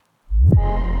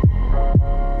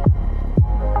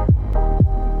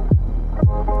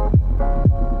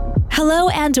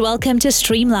and welcome to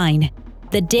Streamline,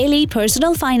 the daily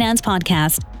personal finance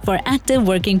podcast for active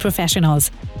working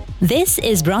professionals. This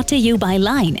is brought to you by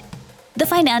Line, the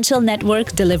financial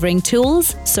network delivering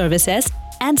tools, services,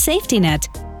 and safety net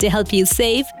to help you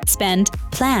save, spend,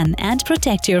 plan, and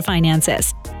protect your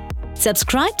finances.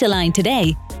 Subscribe to Line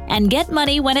today and get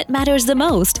money when it matters the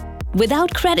most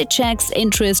without credit checks,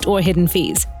 interest, or hidden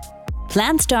fees.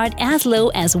 Plans start as low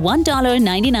as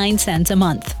 $1.99 a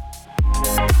month.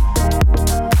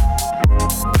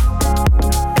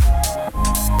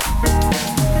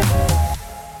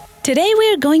 Today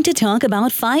we're going to talk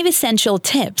about 5 essential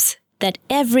tips that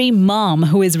every mom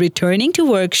who is returning to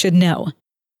work should know.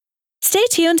 Stay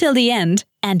tuned till the end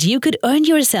and you could earn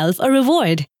yourself a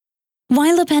reward.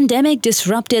 While the pandemic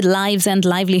disrupted lives and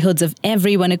livelihoods of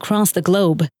everyone across the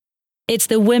globe, it's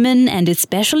the women and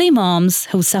especially moms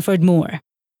who suffered more.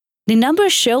 The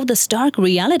numbers show the stark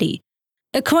reality.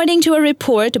 According to a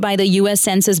report by the U.S.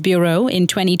 Census Bureau in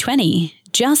 2020,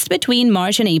 just between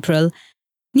March and April,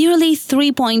 nearly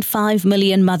 3.5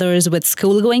 million mothers with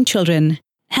school-going children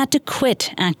had to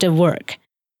quit active work.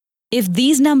 If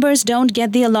these numbers don't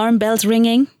get the alarm bells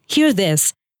ringing, hear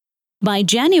this. By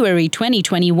January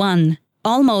 2021,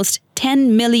 almost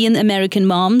 10 million American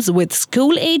moms with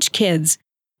school-age kids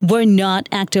were not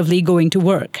actively going to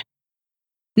work.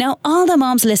 Now, all the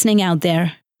moms listening out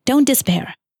there, don't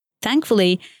despair.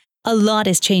 Thankfully, a lot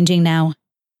is changing now.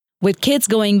 With kids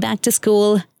going back to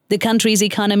school, the country's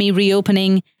economy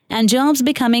reopening, and jobs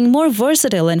becoming more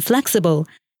versatile and flexible,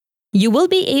 you will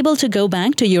be able to go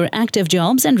back to your active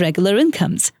jobs and regular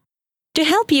incomes. To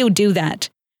help you do that,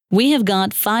 we have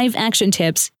got 5 action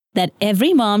tips that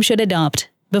every mom should adopt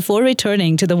before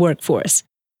returning to the workforce.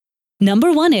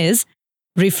 Number 1 is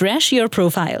refresh your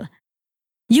profile.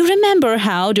 You remember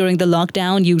how during the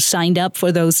lockdown you signed up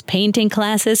for those painting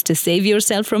classes to save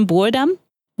yourself from boredom?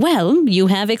 Well, you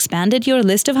have expanded your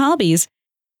list of hobbies.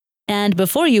 And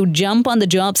before you jump on the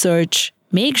job search,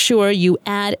 make sure you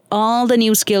add all the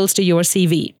new skills to your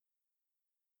CV.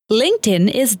 LinkedIn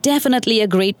is definitely a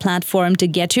great platform to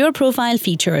get your profile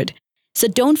featured, so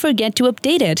don't forget to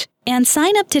update it and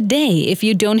sign up today if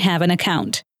you don't have an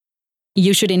account.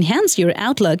 You should enhance your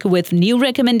outlook with new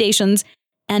recommendations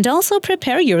and also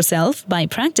prepare yourself by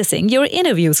practicing your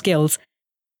interview skills.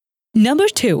 Number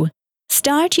 2,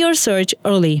 start your search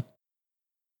early.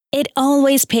 It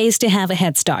always pays to have a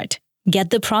head start. Get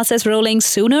the process rolling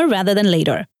sooner rather than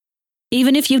later.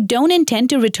 Even if you don't intend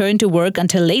to return to work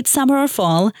until late summer or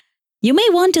fall, you may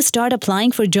want to start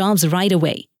applying for jobs right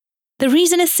away. The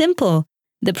reason is simple.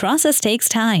 The process takes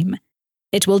time.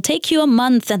 It will take you a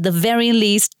month at the very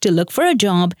least to look for a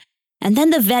job, and then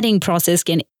the vetting process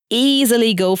can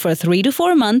easily go for 3 to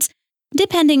 4 months,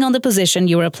 depending on the position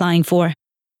you're applying for.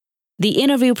 The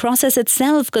interview process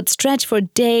itself could stretch for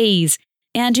days,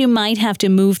 and you might have to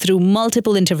move through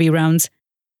multiple interview rounds.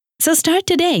 So start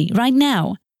today, right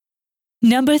now.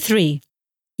 Number 3,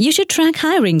 you should track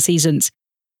hiring seasons.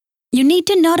 You need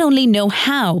to not only know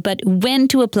how, but when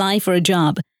to apply for a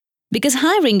job, because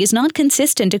hiring is not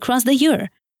consistent across the year.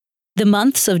 The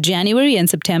months of January and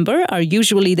September are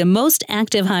usually the most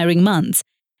active hiring months,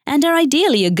 and are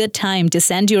ideally a good time to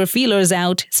send your feelers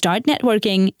out, start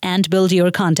networking, and build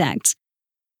your contacts.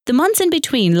 The months in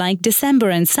between, like December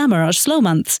and summer, are slow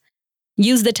months.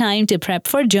 Use the time to prep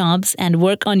for jobs and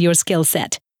work on your skill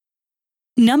set.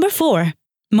 Number 4,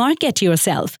 market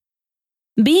yourself.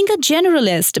 Being a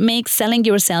generalist makes selling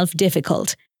yourself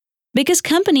difficult, because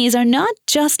companies are not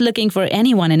just looking for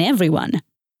anyone and everyone.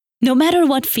 No matter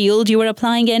what field you are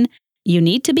applying in, you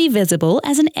need to be visible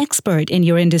as an expert in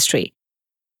your industry.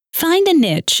 Find a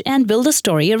niche and build a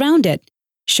story around it.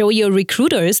 Show your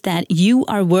recruiters that you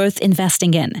are worth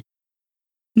investing in.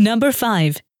 Number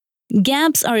 5,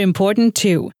 gaps are important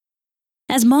too.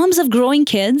 As moms of growing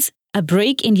kids, a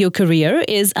break in your career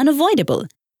is unavoidable.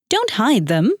 Don't hide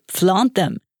them, flaunt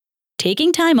them.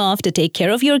 Taking time off to take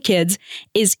care of your kids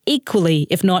is equally,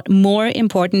 if not more,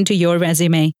 important to your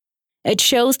resume. It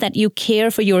shows that you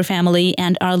care for your family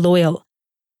and are loyal.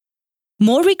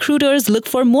 More recruiters look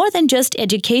for more than just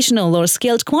educational or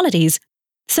skilled qualities,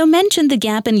 so mention the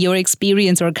gap in your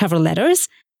experience or cover letters,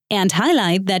 and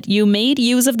highlight that you made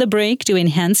use of the break to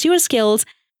enhance your skills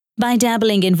by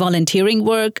dabbling in volunteering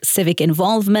work, civic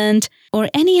involvement, or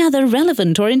any other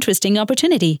relevant or interesting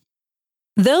opportunity.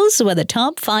 Those were the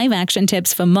top 5 action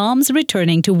tips for moms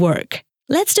returning to work.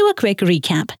 Let's do a quick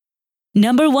recap.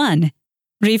 Number 1,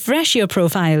 refresh your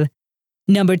profile.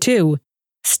 Number 2,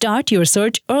 start your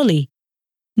search early.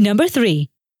 Number 3,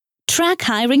 track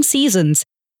hiring seasons.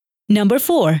 Number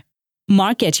 4,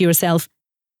 market yourself.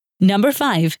 Number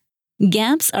 5,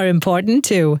 gaps are important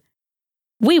too.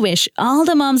 We wish all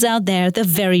the moms out there the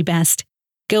very best.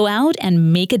 Go out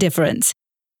and make a difference.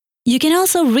 You can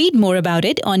also read more about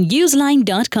it on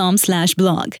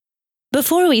useline.com/blog.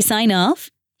 Before we sign off,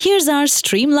 here's our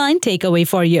Streamline takeaway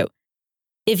for you.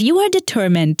 If you are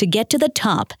determined to get to the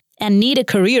top and need a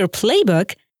career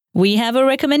playbook, we have a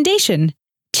recommendation.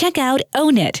 Check out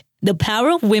Own It, The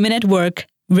Power of Women at Work,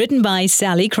 written by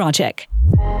Sally Krawcheck.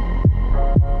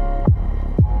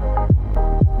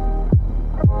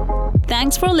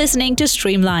 Thanks for listening to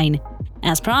Streamline.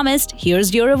 As promised,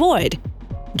 here's your reward.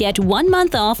 Get 1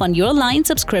 month off on your line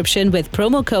subscription with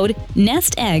promo code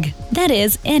NESTEGG, that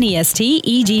is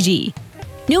NESTEGG.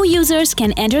 New users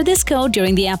can enter this code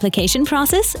during the application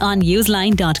process on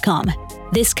useline.com.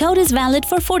 This code is valid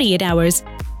for 48 hours.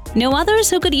 Know others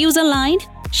who could use a line?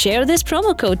 Share this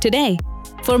promo code today.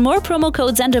 For more promo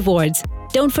codes and rewards,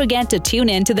 don't forget to tune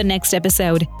in to the next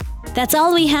episode. That's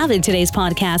all we have in today's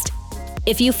podcast.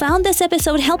 If you found this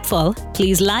episode helpful,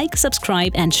 please like,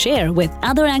 subscribe, and share with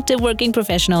other active working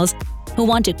professionals who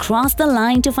want to cross the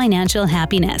line to financial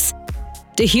happiness.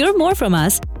 To hear more from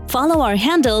us, follow our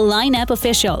handle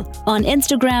LineUpOfficial on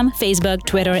Instagram, Facebook,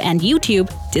 Twitter, and YouTube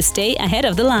to stay ahead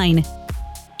of the line.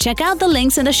 Check out the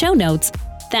links in the show notes.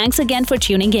 Thanks again for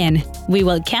tuning in. We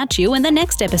will catch you in the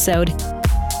next episode.